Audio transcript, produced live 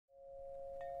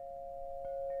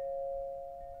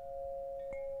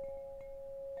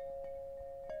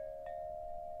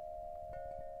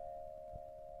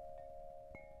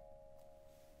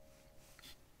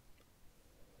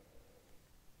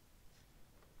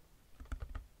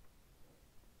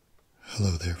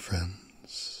Hello there,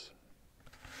 friends.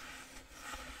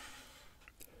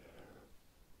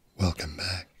 Welcome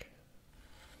back.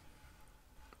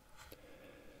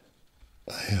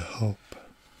 I hope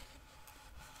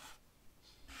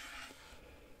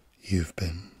you've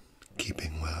been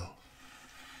keeping well.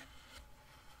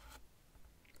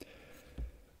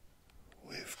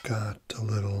 We've got a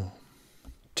little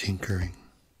tinkering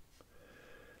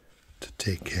to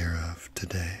take care of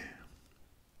today.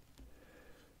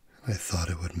 I thought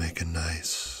it would make a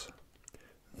nice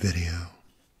video.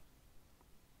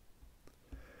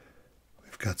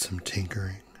 We've got some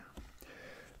tinkering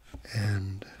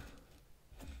and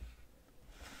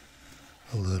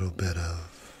a little bit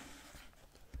of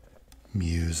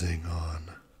musing on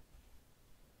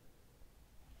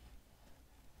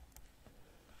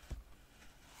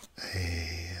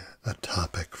a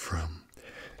topic from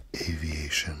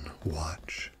aviation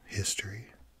watch history.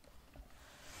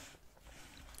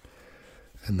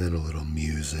 And then a little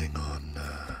musing on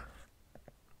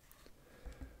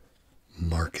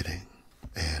marketing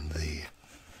and the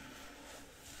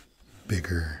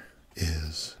bigger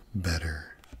is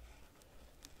better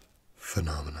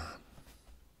phenomenon.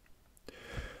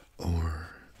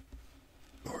 Or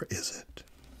is it?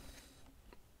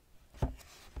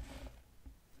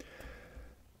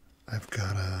 I've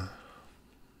got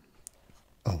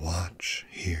a watch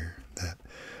here that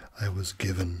I was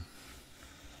given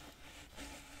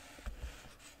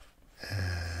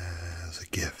as a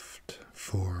gift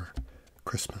for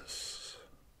Christmas.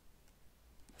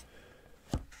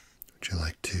 Would you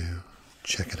like to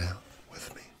check it out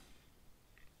with me?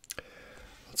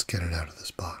 Let's get it out of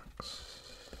this box.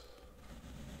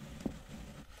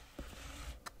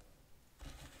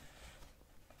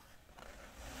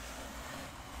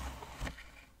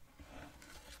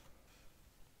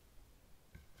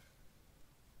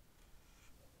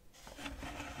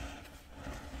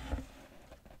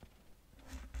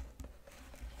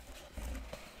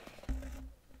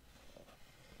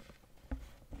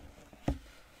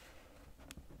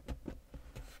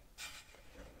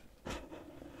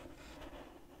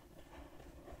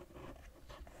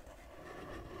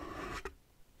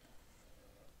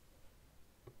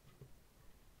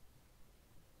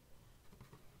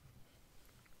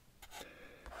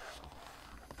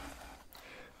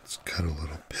 It's got a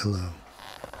little pillow.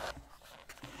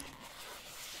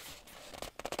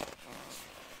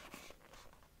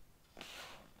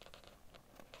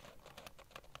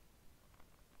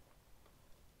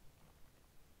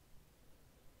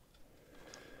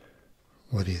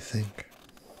 What do you think?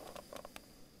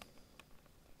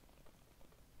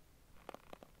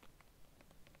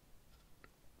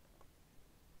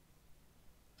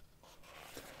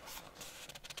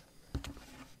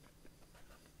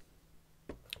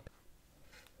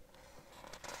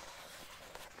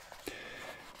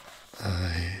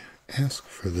 I asked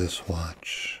for this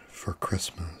watch for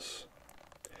Christmas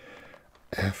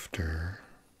after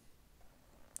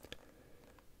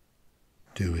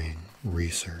doing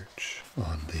research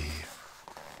on the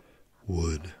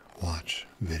wood watch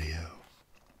video.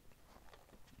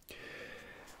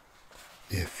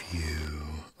 If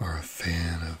you are a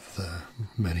fan of the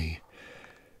many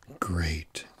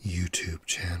great YouTube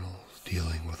channels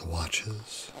dealing with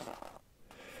watches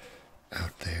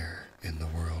out there in the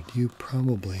world, you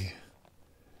probably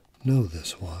know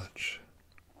this watch.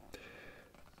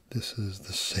 This is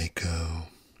the Seiko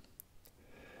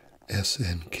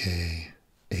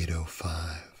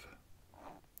SNK805.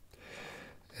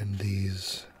 And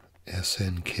these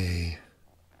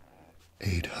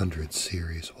SNK800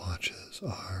 series watches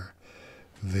are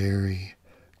very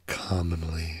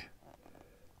commonly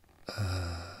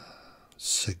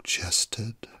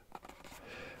suggested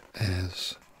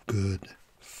as good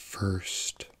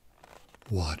first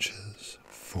watches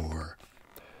for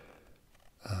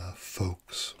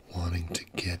folks wanting to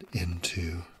get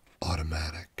into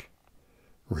automatic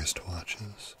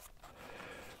wristwatches.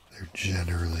 They're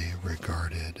generally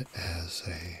regarded as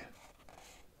a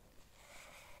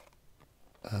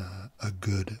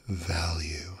good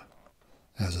value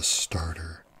as a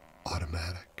starter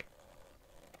automatic.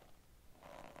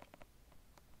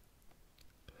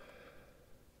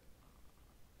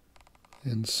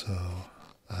 And so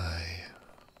I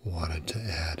wanted to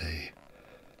add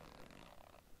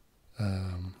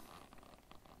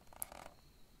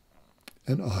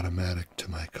an automatic to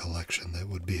my collection that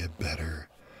would be a better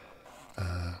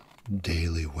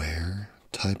daily wear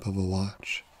type of a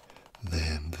watch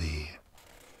than the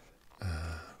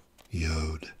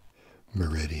Yode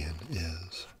Meridian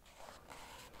is.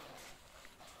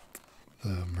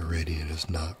 The Meridian is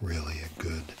not really a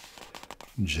good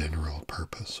general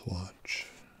purpose watch.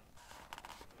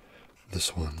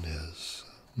 this one is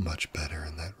much better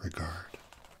in that regard.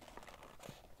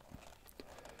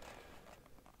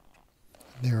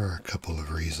 There are a couple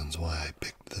of reasons why I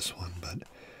picked this one, but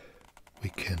we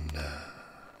can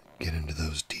get into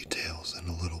those details in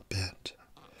a little bit.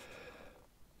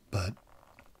 But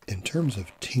in terms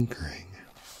of tinkering,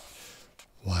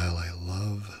 while I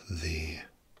love the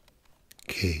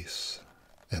case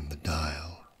and the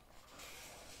dial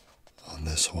on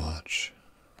this watch,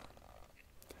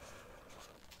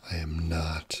 I am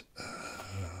not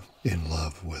in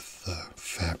love with the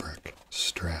fabric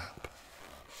strap.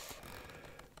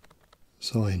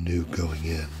 So I knew going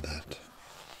in that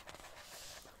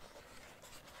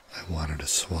I wanted to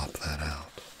swap that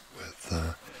out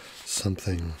with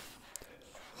something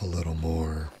a little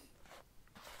more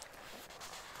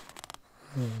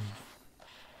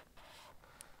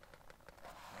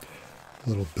a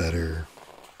little better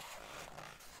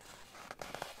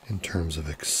in terms of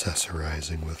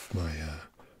accessorizing with my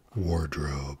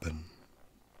wardrobe and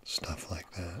stuff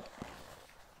like that.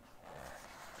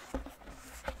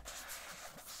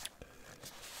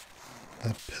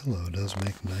 That pillow does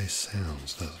make nice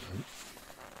sounds, doesn't it?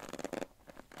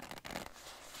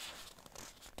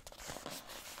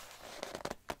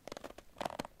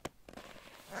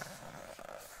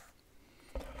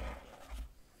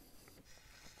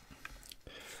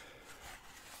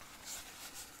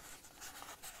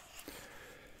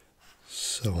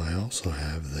 So I also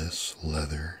have this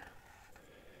leather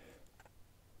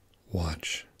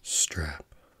watch strap.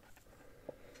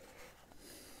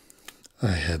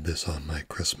 I had this on my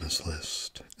Christmas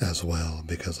list as well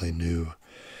because I knew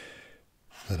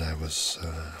that I was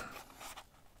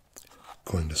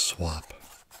going to swap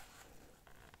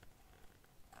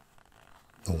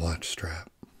the watch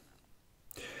strap.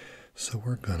 So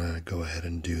we're gonna go ahead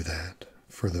and do that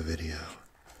for the video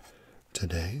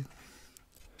today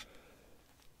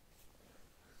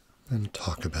and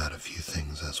talk about a few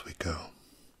things as we go,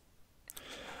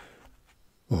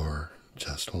 or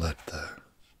just let the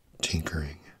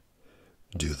tinkering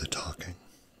do the talking.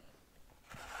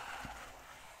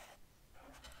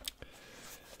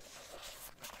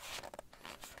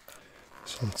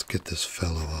 So let's get this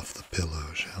fellow off the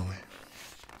pillow, shall we?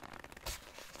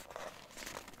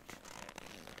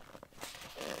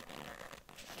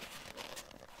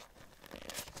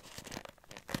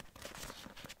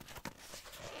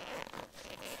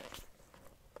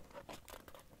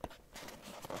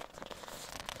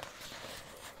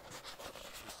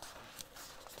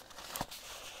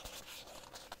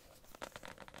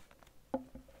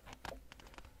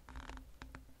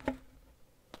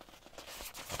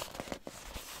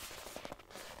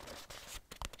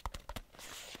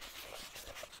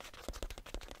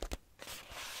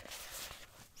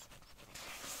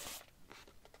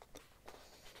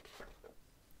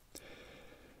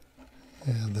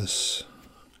 And this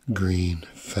green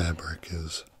fabric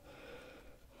is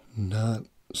not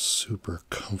super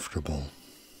comfortable.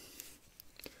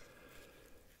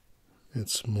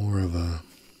 It's more of a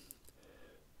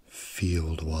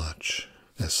field watch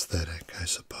aesthetic, I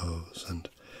suppose, and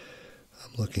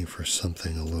I'm looking for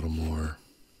something a little more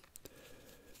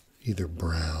either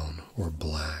brown or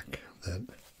black that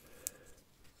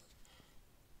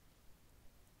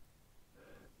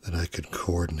I could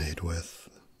coordinate with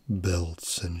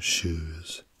belts and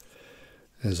shoes,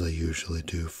 as I usually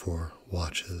do for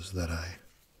watches that I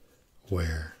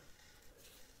wear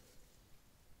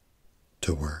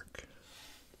to work.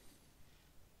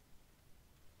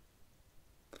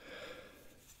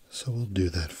 So we'll do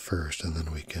that first, and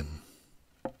then we can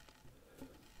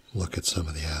look at some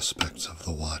of the aspects of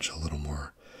the watch a little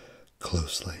more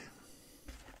closely.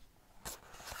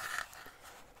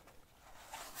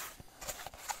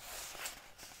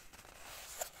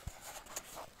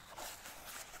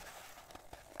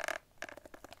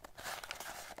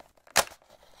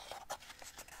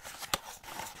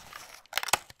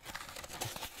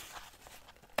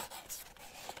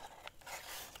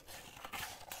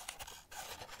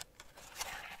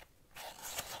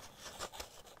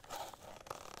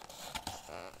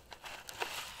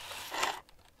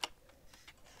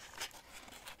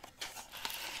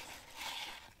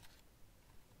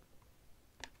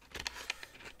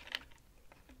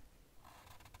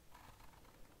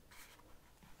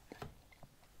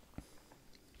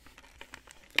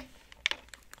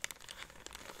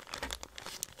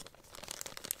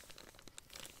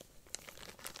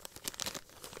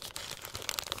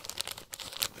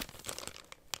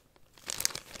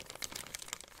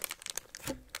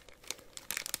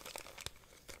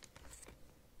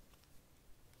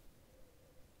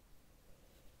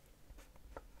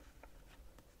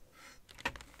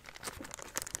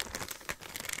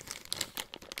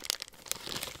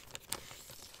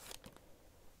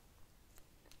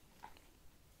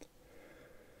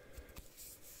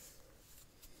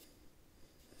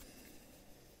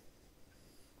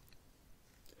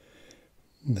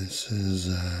 This is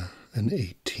an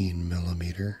 18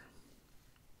 millimeter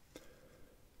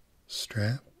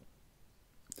strap,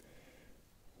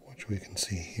 which we can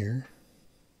see here.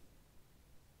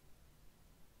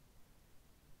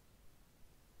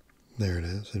 There it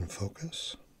is in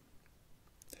focus.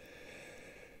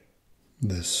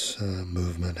 This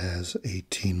movement has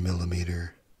 18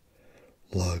 millimeter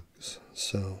lugs,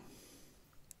 so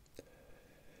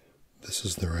this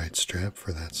is the right strap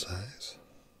for that size.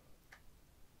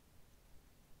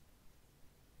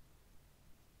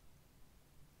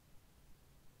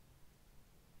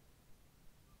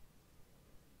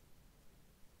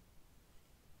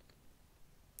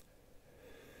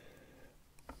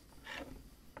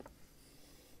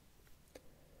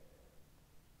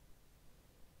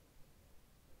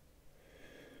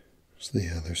 Here's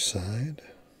the other side.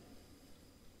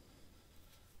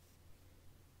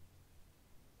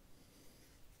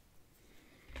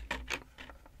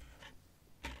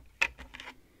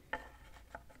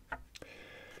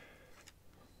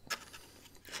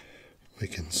 We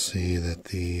can see that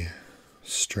the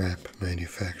strap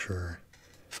manufacturer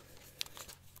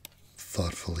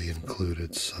thoughtfully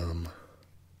included some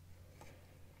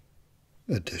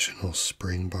additional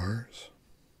spring bars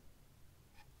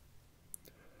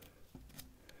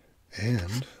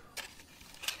and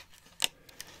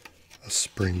a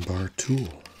spring bar tool.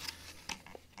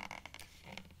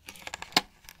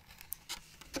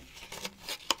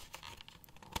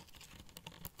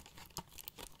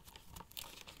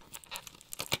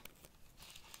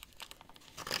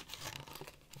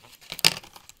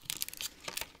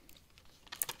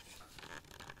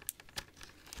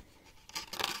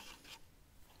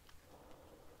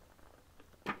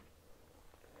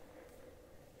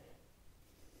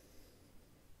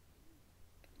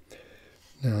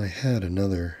 Now I had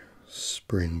another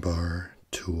spring bar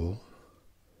tool,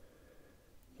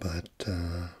 but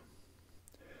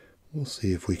we'll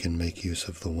see if we can make use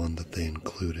of the one that they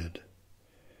included.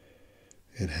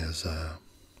 It has a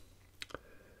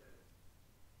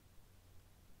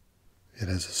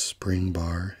spring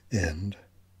bar end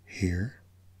here,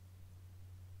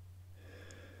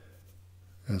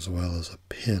 as well as a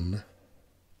pin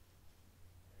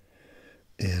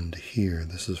end here.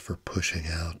 This is for pushing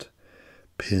out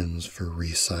pins for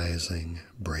resizing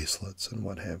bracelets and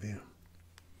what have you.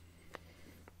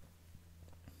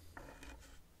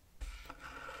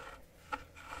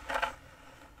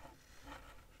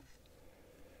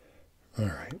 All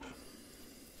right.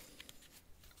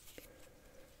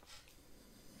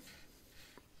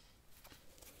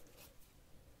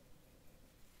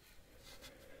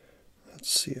 Let's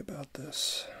see about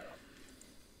this.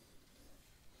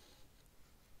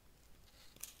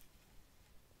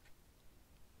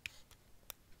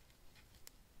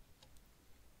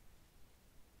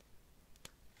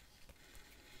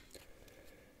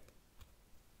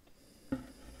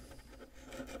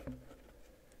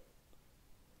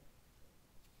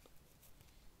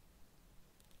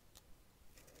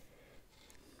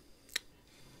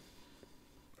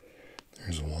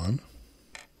 There's one.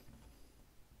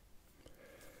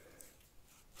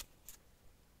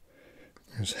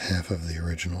 There's half of the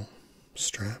original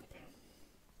strap.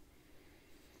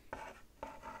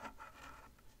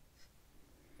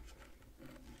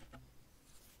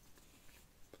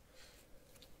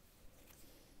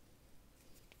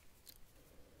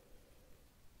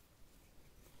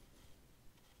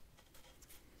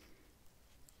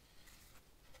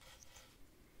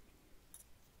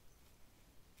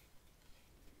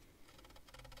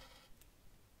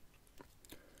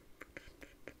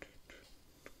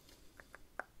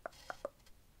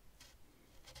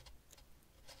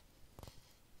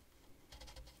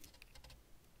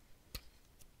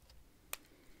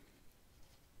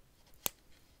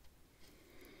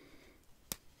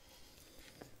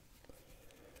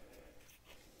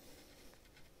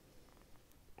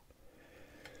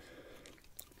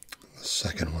 The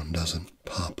second one doesn't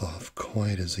pop off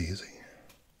quite as easy.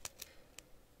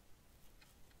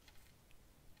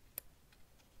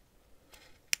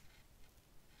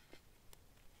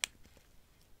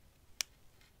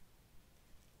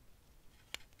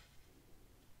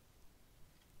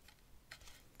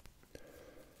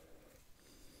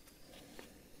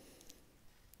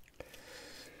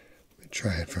 Let me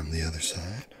try it from the other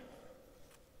side.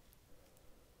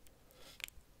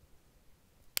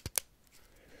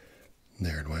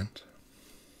 There it went.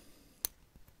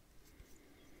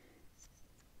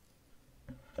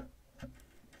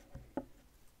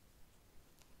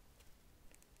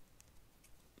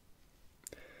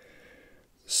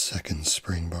 Second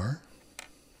spring bar.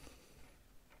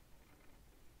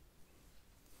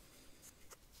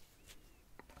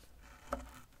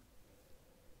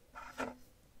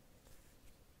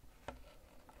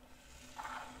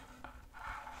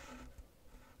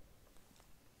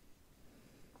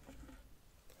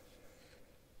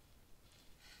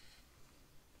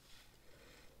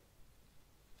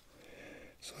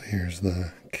 So here's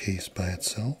the case by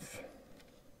itself.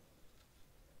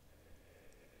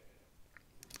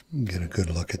 Get a good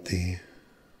look at the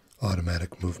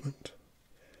automatic movement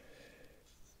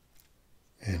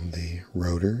and the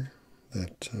rotor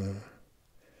that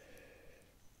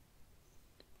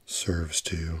serves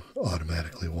to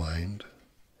automatically wind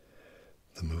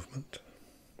the movement.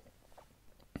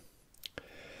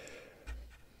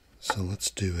 So let's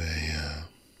do a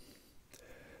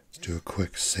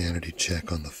quick sanity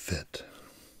check on the fit.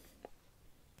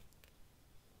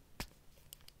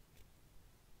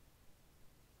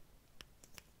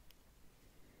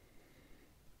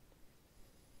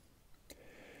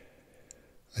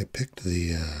 I picked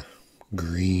the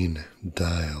green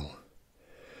dial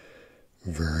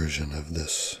version of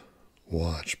this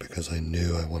watch because I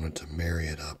knew I wanted to marry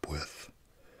it up with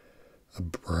a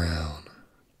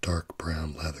dark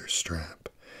brown leather strap.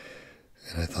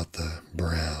 And I thought the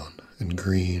brown and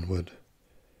green would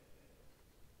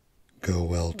go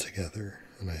well together,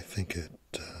 and I think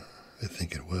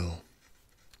it will.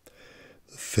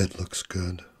 The fit looks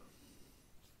good.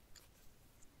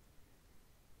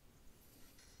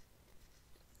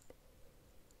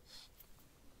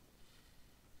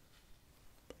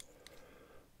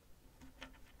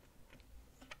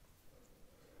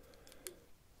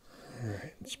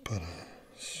 Alright, let's put a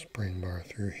spring bar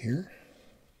through here.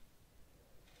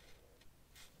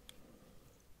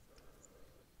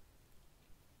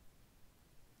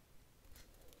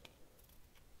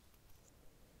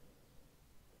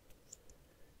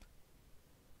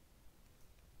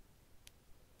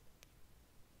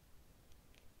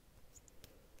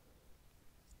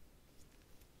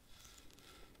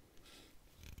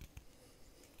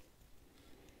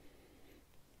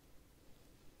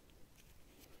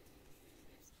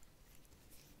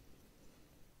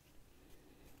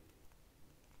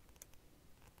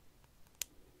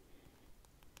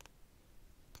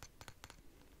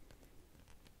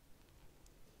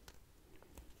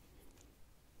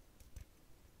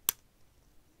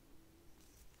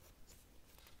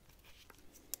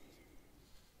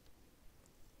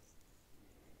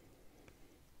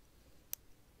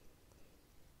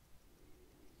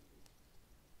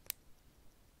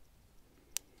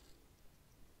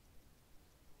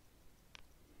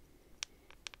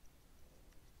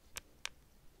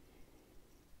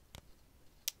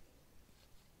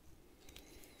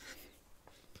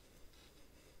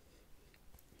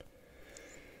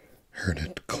 Heard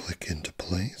it click into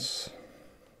place.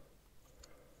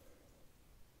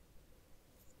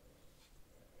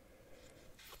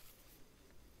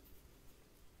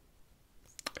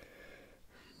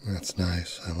 That's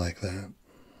nice. I like that.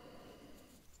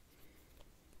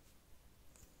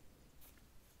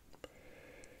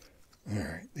 All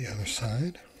right, the other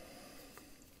side.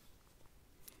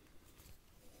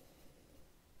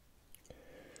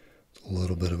 It's a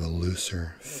little bit of a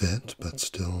looser fit, but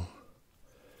still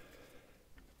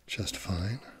just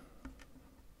fine.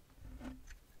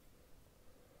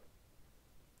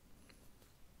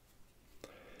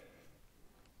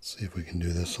 Let's see if we can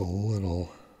do this a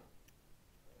little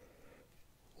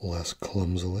less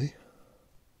clumsily.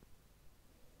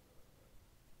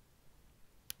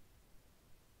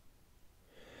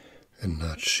 And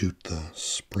not shoot the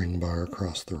spring bar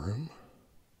across the room.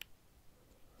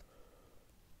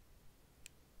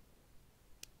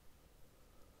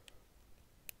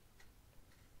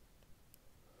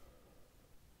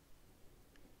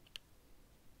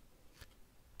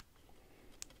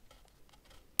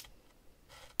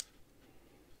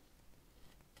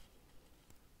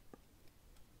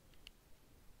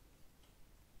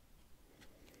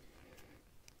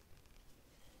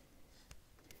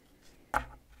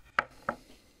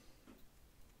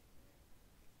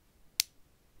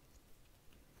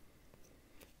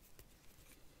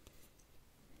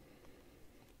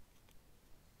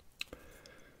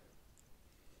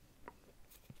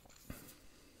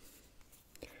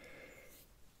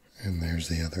 And there's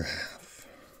the other half.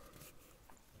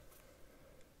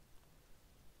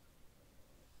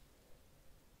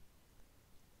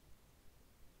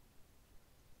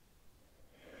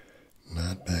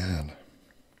 Not bad.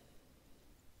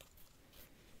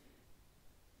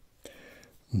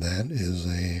 That is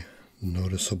a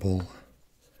noticeable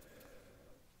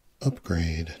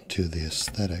upgrade to the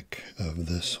aesthetic of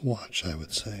this watch, I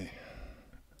would say.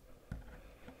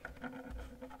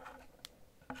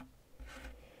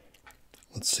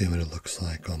 Let's see what it looks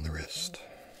like on the wrist.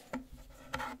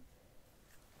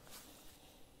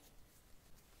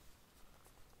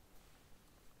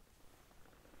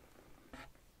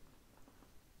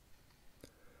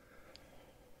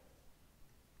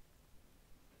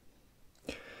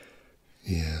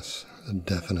 Yes, a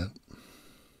definite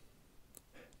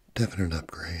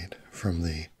upgrade from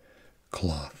the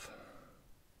cloth.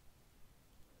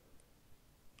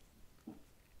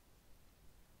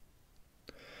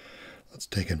 Let's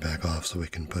take it back off so we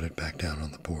can put it back down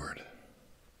on the board.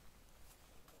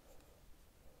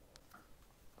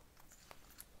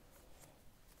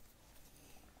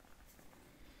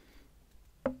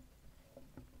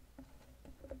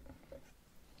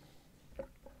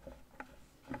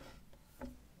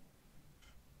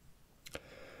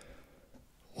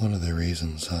 One of the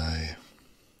reasons I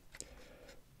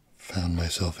found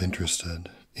myself interested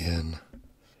in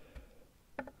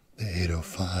the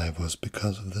 805 was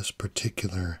because of this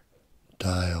particular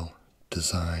dial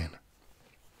design.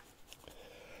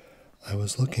 I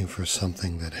was looking for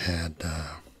something that had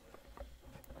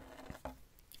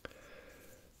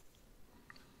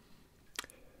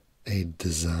a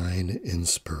design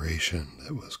inspiration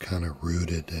that was kind of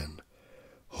rooted in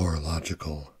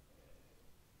horological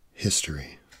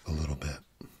history a little bit.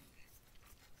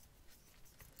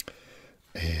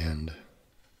 And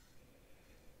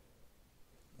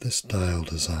this dial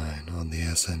design on the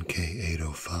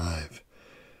SNK805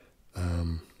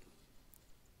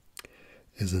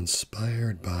 is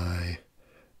inspired by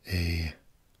a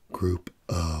group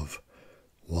of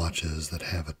watches that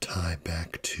have a tie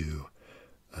back to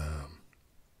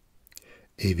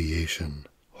aviation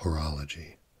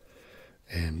horology.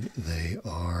 And they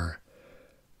are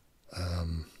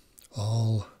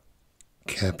all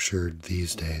captured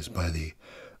these days by the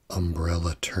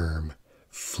umbrella term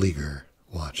Flieger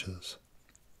watches.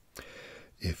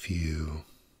 If you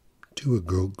do a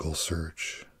Google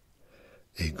search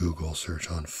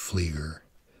on Flieger,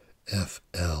 F-L-I-E-G-E-R,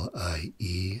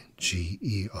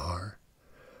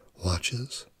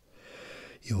 watches,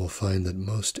 you will find that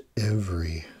most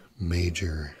every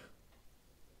major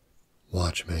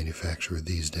watch manufacturer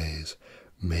these days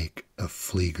make a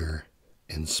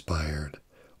Flieger-inspired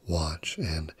watch,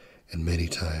 and many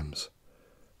times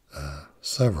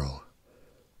several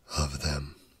of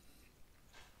them.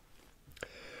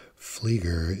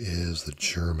 Flieger is the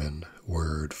German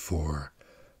word for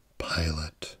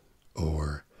pilot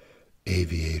or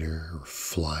aviator or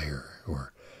flyer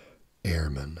or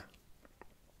airman.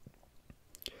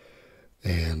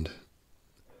 And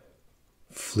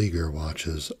Flieger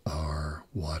watches are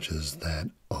watches that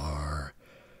are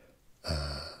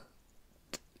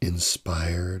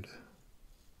inspired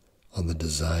on the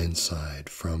design side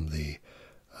from the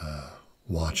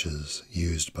watches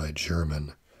used by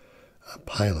German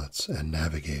pilots and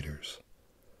navigators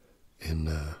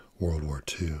in World War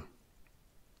II.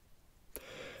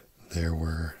 There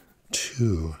were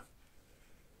two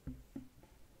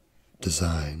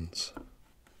designs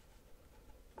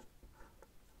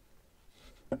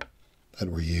that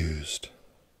were used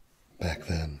back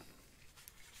then.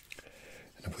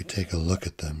 And if we take a look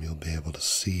at them, you'll be able to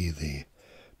see the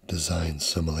design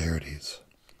similarities.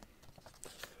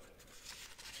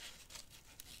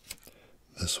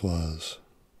 This was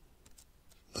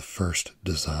the first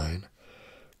design,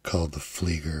 called the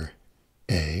Flieger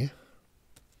A.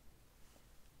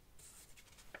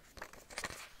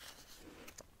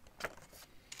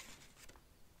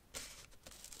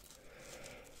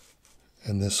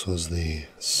 And this was the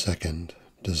second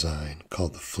design,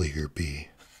 called the Flieger B.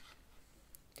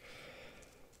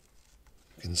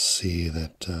 You can see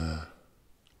that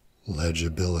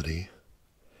legibility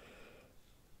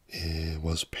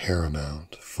was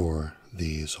paramount for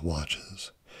these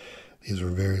watches. These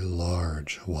were very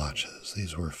large watches.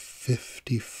 These were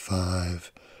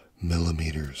 55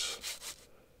 millimeters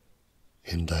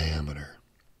in diameter.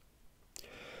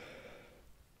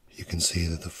 You can see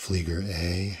that the Flieger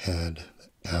A had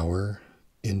hour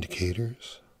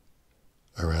indicators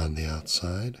around the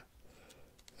outside,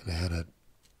 and it had a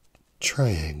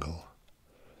triangle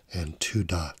and two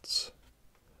dots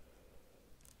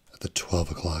at the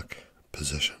 12 o'clock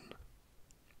position.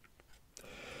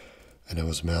 And it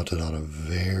was mounted on a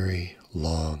very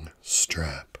long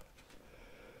strap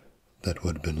that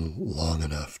would have been long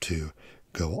enough to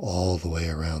go all the way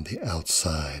around the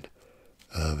outside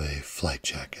of a flight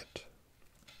jacket.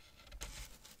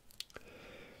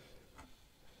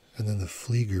 And then the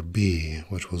Flieger B,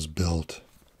 which was built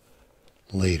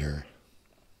later,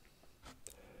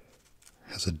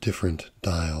 has a different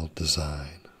dial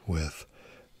design with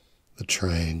the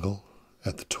triangle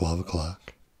at the 12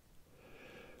 o'clock,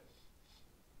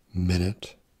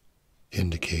 minute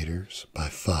indicators by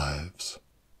fives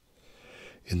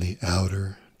in the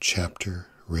outer chapter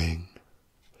ring,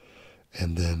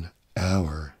 and then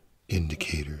hour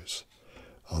indicators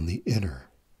on the inner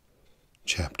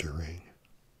chapter ring.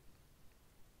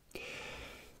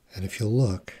 And if you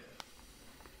look,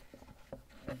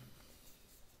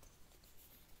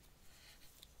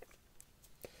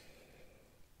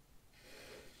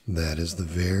 that is the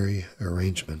very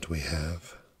arrangement we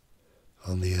have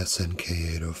on the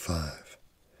SNK805.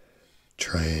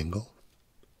 Triangle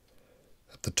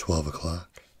at the 12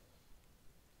 o'clock.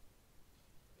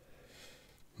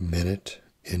 Minute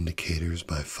indicators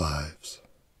by fives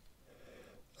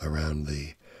around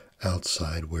the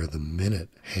outside where the minute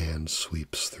hand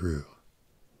sweeps through.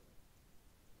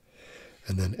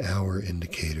 And then hour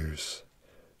indicators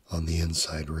on the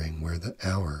inside ring where the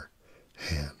hour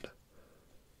hand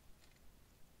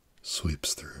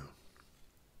sweeps through.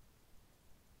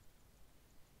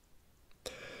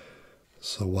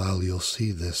 So while you'll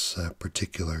see this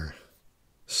particular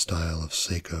style of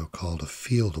Seiko called a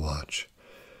field watch,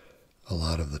 a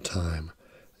lot of the time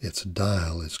its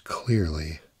dial is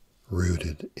clearly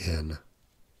rooted in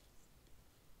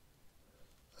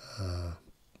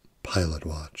pilot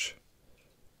watch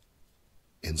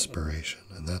inspiration,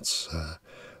 and that's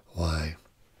why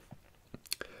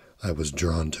I was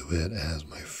drawn to it as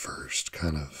my first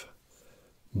kind of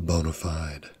bona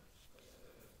fide,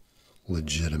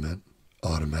 legitimate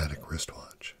automatic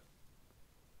wristwatch.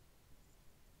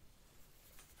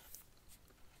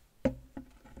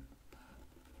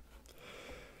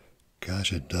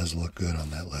 Gosh, it does look good on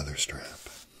that leather strap.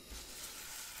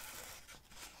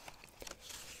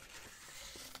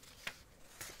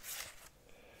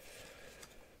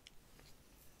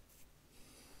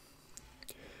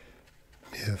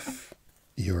 If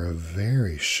you're a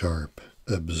very sharp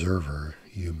observer,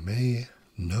 you may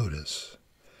notice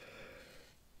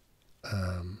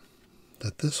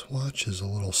that this watch is a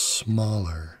little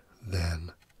smaller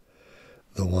than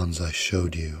the ones I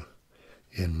showed you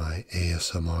in my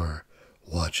ASMR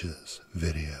watches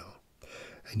video.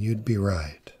 And you'd be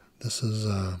right. This is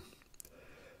a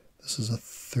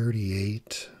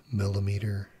 38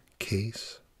 millimeter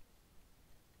case.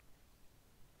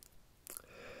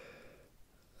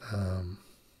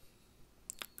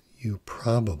 You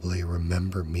probably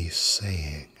remember me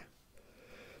saying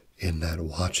in that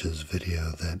watches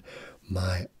video that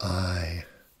my eye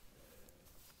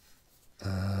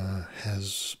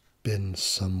has been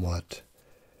somewhat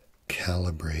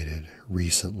calibrated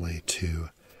recently to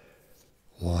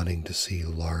wanting to see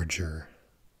larger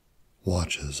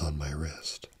watches on my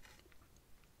wrist.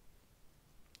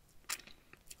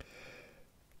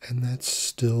 And that's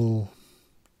still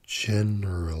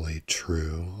generally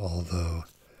true, although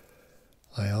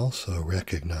I also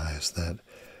recognize that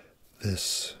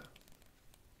this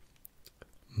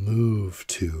move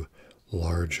to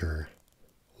larger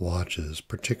watches,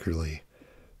 particularly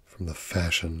from the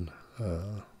fashion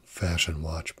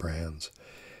watch brands,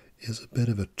 is a bit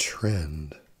of a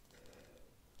trend.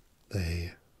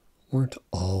 They weren't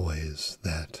always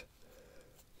that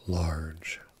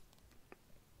large.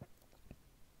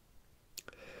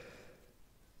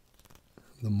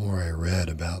 The more I read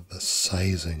about the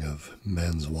sizing of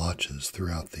men's watches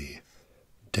throughout the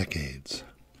decades,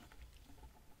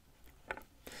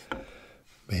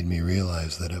 made me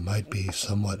realize that it might be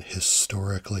somewhat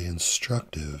historically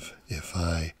instructive if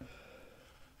I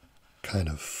kind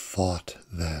of fought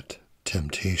that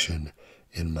temptation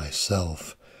in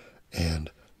myself and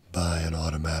buy an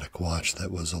automatic watch that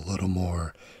was a little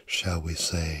more, shall we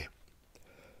say,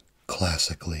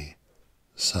 classically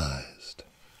sized.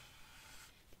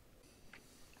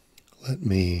 Let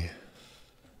me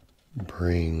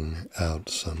bring out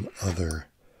some other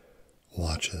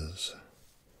watches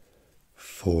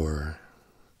for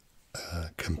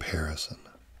comparison.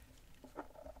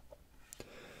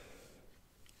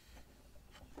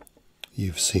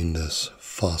 You've seen this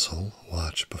Fossil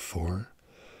watch before.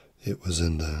 It was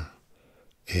in the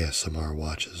ASMR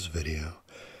watches video.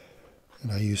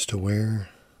 And I used to wear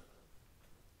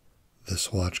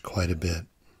this watch quite a bit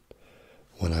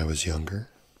when I was younger.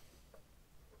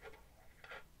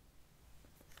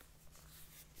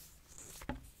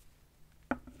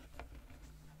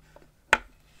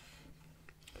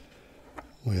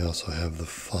 We also have the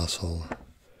Fossil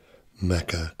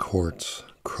Mecha Quartz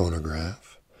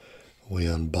chronograph. We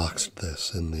unboxed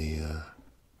this in the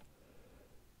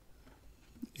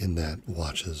in that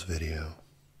watches video,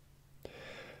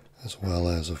 as well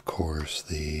as, of course,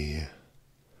 the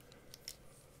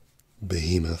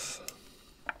Behemoth,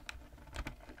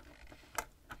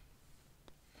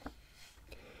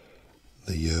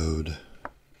 the Yode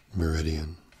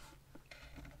Meridian,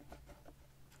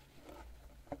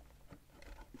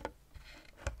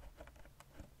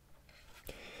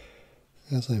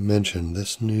 as I mentioned,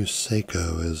 this new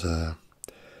Seiko is the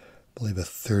believe a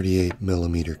 38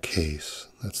 millimeter case.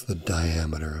 That's the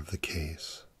diameter of the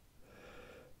case.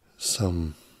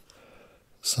 Some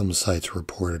sites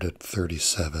reported at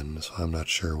 37, so I'm not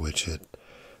sure which it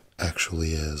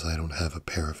actually is. I don't have a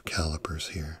pair of calipers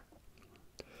here.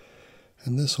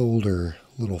 And this older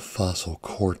little fossil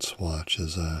quartz watch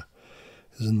is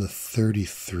in the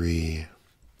 33,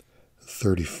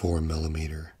 34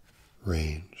 millimeter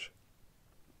range.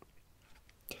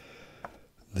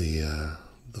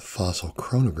 The fossil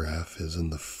chronograph is in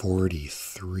the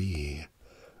 43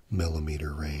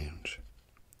 millimeter range.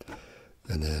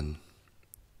 And then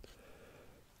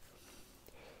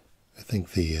I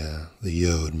think the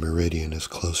Yode Meridian is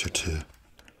closer to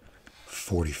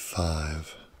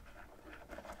 45.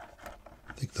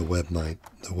 I think the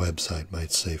website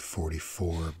might say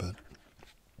 44, but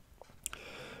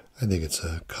I think it's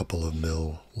a couple of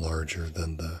mil larger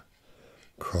than the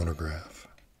chronograph.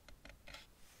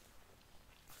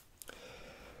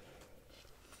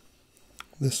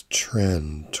 This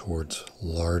trend towards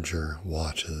larger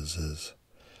watches is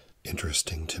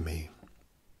interesting to me.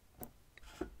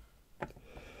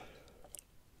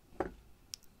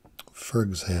 For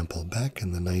example, back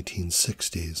in the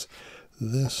 1960s,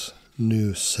 this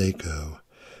new Seiko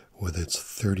with its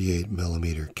 38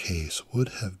 millimeter case would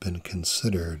have been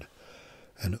considered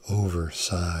an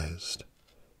oversized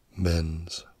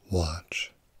men's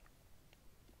watch.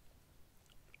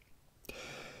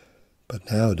 But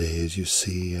nowadays you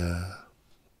see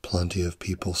plenty of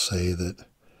people say that,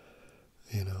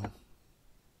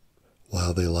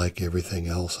 while they like everything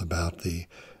else about the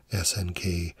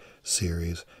SNK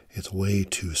series, it's way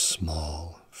too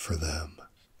small for them.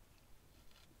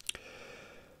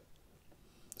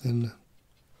 And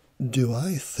do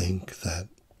I think that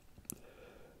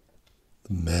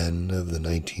the men of the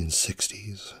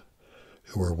 1960s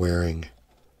who were wearing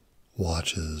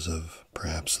watches of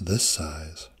perhaps this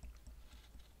size,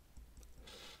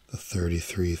 the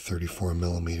 33, 34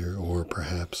 millimeter, or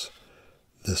perhaps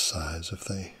this size if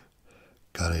they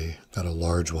got a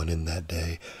large one in that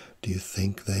day, do you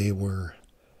think they were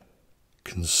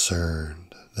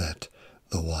concerned that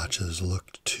the watches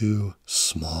looked too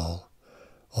small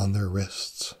on their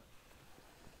wrists?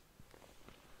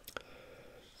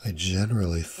 I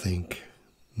generally think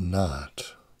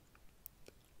not.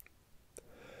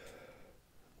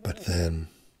 But then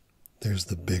there's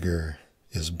the bigger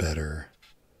is better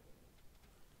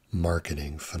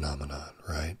marketing phenomenon,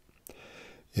 right?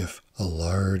 If a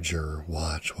larger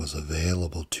watch was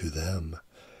available to them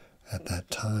at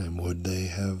that time, would they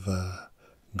have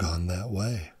gone that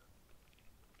way?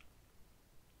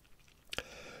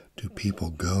 Do people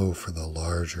go for the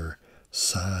larger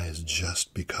size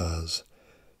just because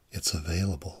it's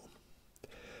available?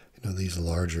 These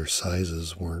larger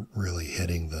sizes weren't really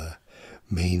hitting the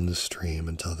mainstream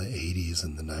until the 80s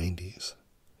and the 90s.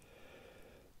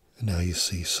 And now you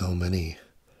see so many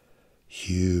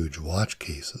huge watch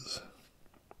cases.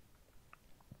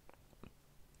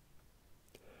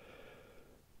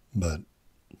 But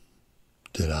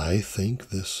did I think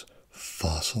this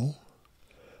fossil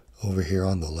over here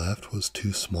on the left was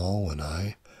too small when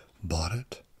I bought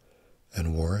it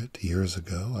and wore it years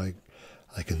ago?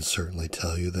 I can certainly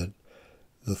tell you that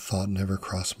the thought never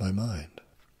crossed my mind.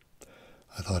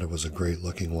 I thought it was a great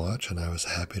looking watch and I was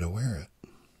happy to wear it.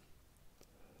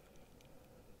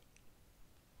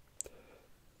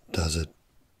 Does it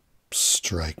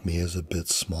strike me as a bit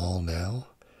small now?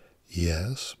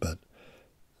 Yes, but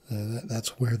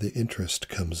that's where the interest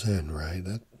comes in, right?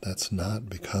 That's not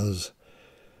because,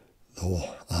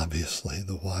 obviously,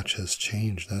 the watch has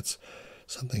changed. That's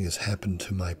something has happened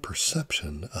to my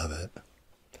perception of it.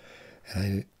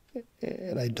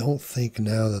 And I don't think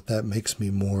now that makes me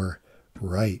more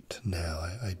right now.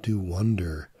 I do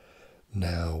wonder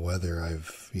now whether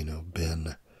I've,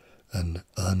 been an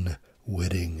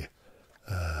unwitting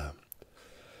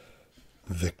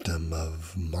victim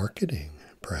of marketing,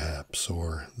 perhaps,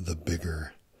 or the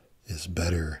bigger is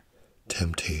better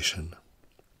temptation.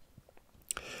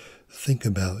 Think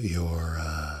about your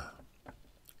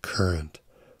current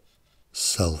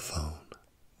cell phone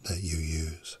that you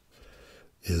use.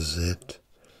 Is it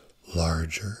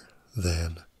larger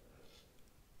than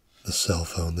the cell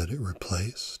phone that it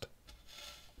replaced?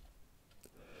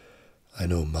 I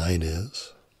know mine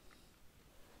is.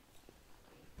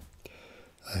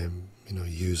 I'm,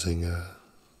 using the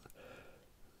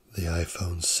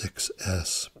iPhone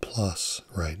 6S Plus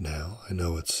right now. I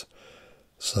know it's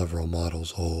several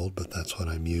models old, but that's what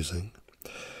I'm using.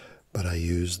 But I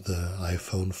used the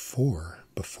iPhone 4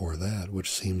 before that,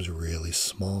 which seems really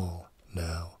small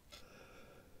now.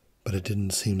 But it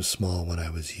didn't seem small when I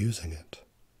was using it.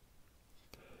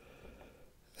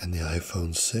 And the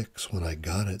iPhone 6, when I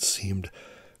got it, seemed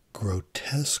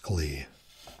grotesquely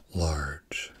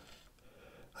large.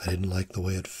 I didn't like the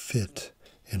way it fit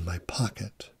in my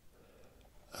pocket.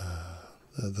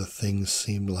 The thing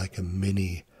seemed like a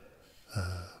mini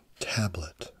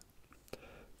tablet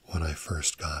when I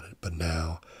first got it, but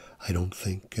now I don't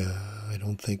think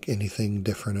anything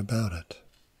different about it.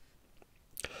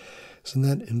 Isn't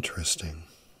that interesting?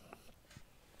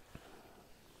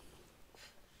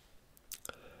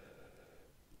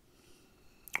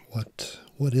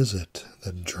 What is it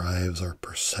that drives our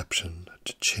perception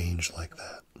to change like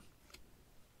that?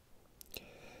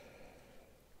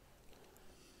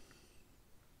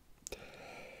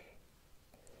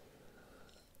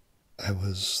 I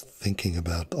was thinking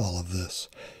about all of this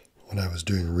when I was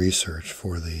doing research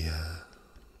for the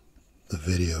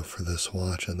video for this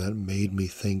watch, and that made me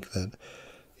think that,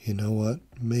 you know what,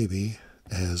 maybe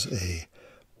as a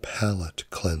palate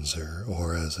cleanser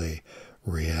or as a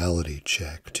reality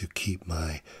check to keep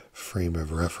my frame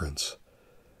of reference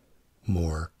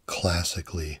more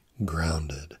classically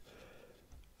grounded,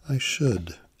 I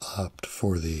should opt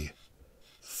for the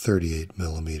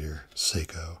 38mm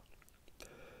Seiko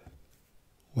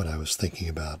when I was thinking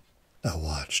about a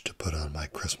watch to put on my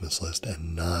Christmas list,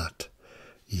 and not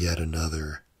yet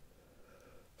another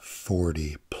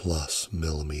 40+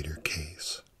 mm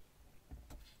case.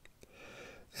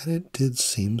 And it did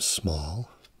seem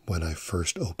small when I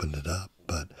first opened it up,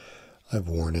 but I've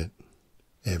worn it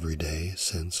every day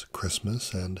since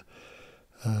Christmas, and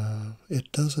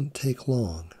it doesn't take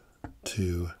long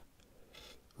to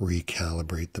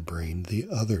recalibrate the brain the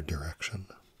other direction.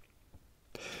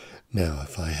 Now,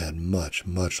 if I had much,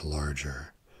 much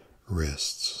larger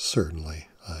wrists, certainly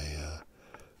I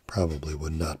probably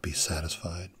would not be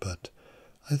satisfied, but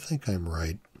I think I'm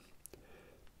right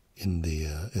in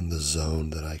the zone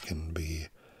that I can be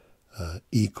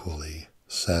equally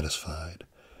satisfied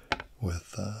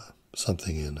with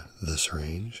something in this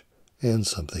range and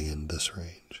something in this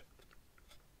range.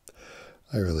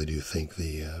 I really do think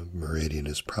the Meridian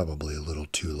is probably a little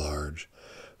too large.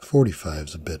 45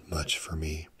 is a bit much for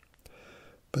me.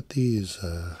 But these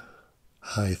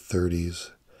high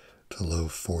 30s to low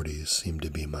 40s seem to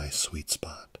be my sweet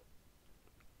spot.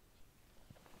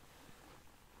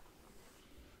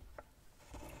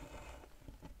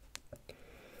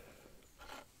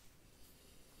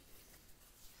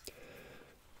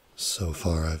 So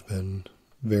far I've been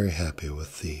very happy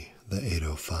with the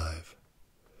 805.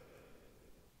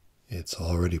 It's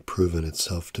already proven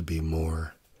itself to be a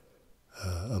more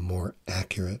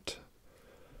accurate,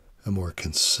 a more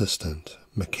consistent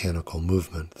mechanical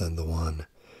movement than the one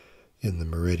in the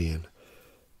Meridian.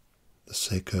 The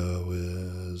Seiko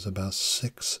is about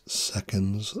 6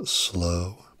 seconds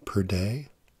slow per day,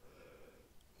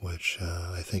 which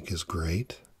I think is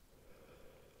great.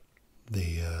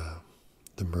 The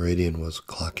Meridian was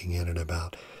clocking in at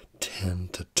about 10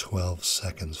 to 12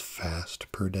 seconds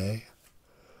fast per day.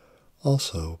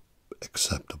 Also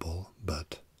acceptable,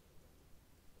 but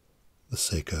the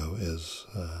Seiko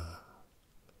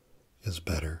is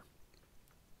better.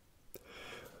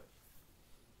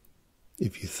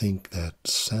 If you think that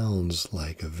sounds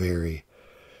like a very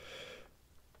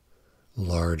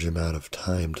large amount of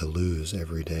time to lose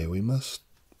every day, we must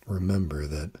remember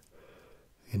that,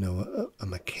 a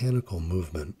mechanical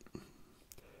movement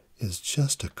is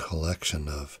just a collection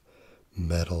of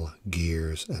metal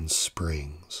gears and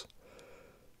springs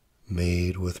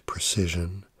made with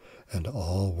precision and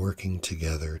all working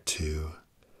together to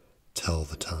tell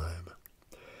the time.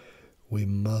 We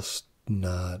must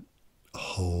not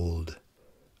hold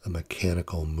a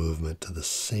mechanical movement to the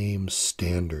same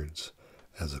standards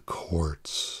as a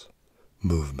quartz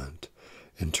movement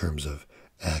in terms of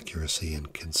accuracy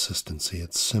and consistency.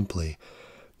 It's simply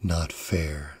not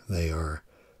fair. They are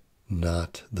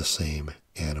not the same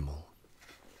animal.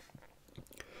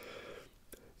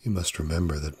 You must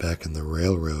remember that back in the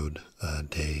railroad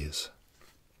days,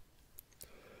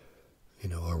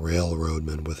 a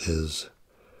railroadman with his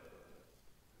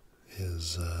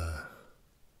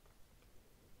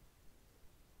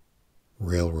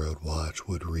railroad watch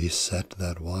would reset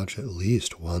that watch at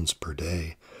least once per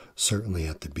day, certainly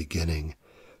at the beginning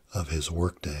of his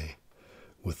workday,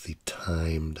 with the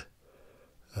timed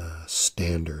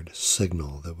standard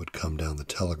signal that would come down the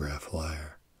telegraph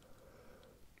wire.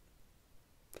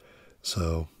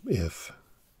 So if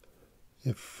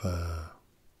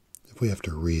we have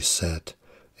to reset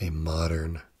a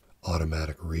modern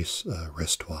automatic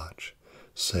wristwatch,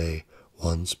 say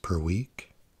once per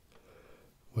week,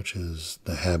 which is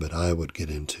the habit I would get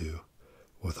into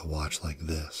with a watch like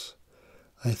this,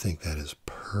 I think that is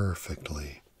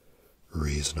perfectly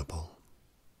reasonable.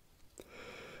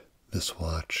 This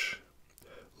watch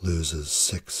loses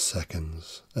 6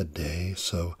 seconds a day,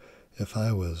 so if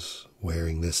I was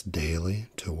wearing this daily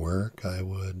to work, I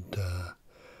would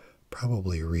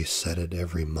probably reset it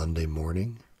every Monday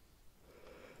morning,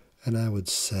 and I would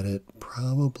set it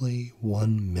probably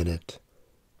 1 minute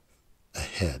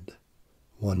ahead,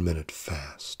 1 minute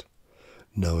fast,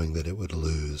 knowing that it would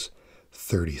lose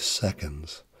 30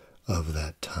 seconds of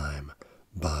that time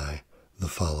by the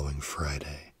following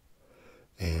Friday.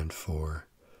 And for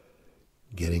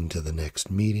getting to the next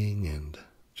meeting and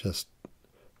just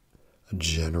a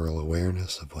general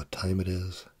awareness of what time it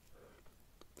is,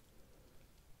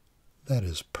 that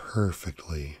is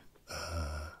perfectly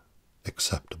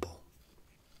acceptable.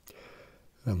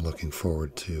 I'm looking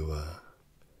forward to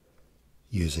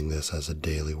using this as a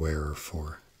daily wearer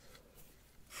for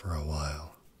a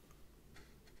while.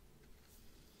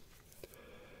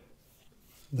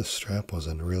 The strap was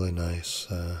a really nice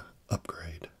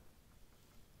upgrade.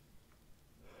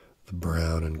 The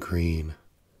brown and green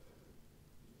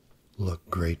look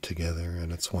great together,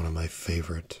 and it's one of my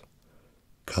favorite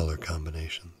color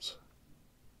combinations.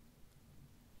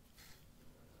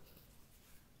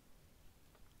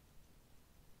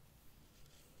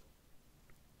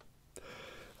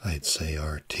 I'd say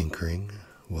our tinkering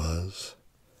was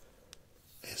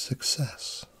a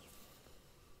success.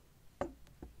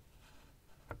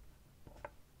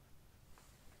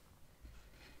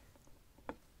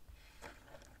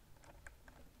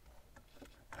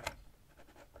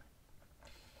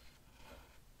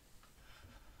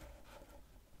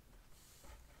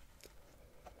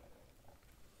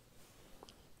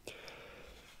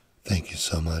 Thank you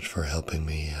so much for helping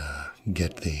me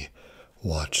get the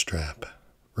watch strap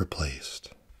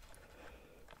replaced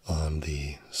on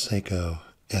the Seiko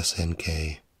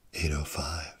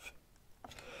SNK805.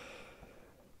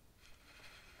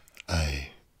 I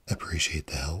appreciate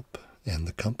the help and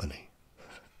the company.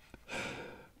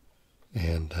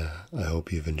 And I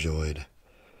hope you've enjoyed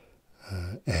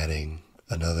adding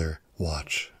another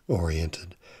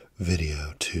watch-oriented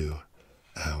video to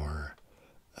our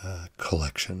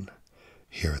collection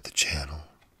here at the channel.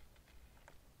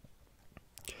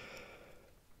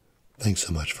 Thanks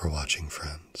so much for watching,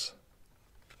 friends.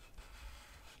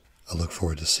 I look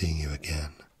forward to seeing you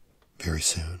again very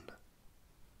soon.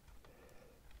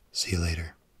 See you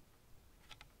later.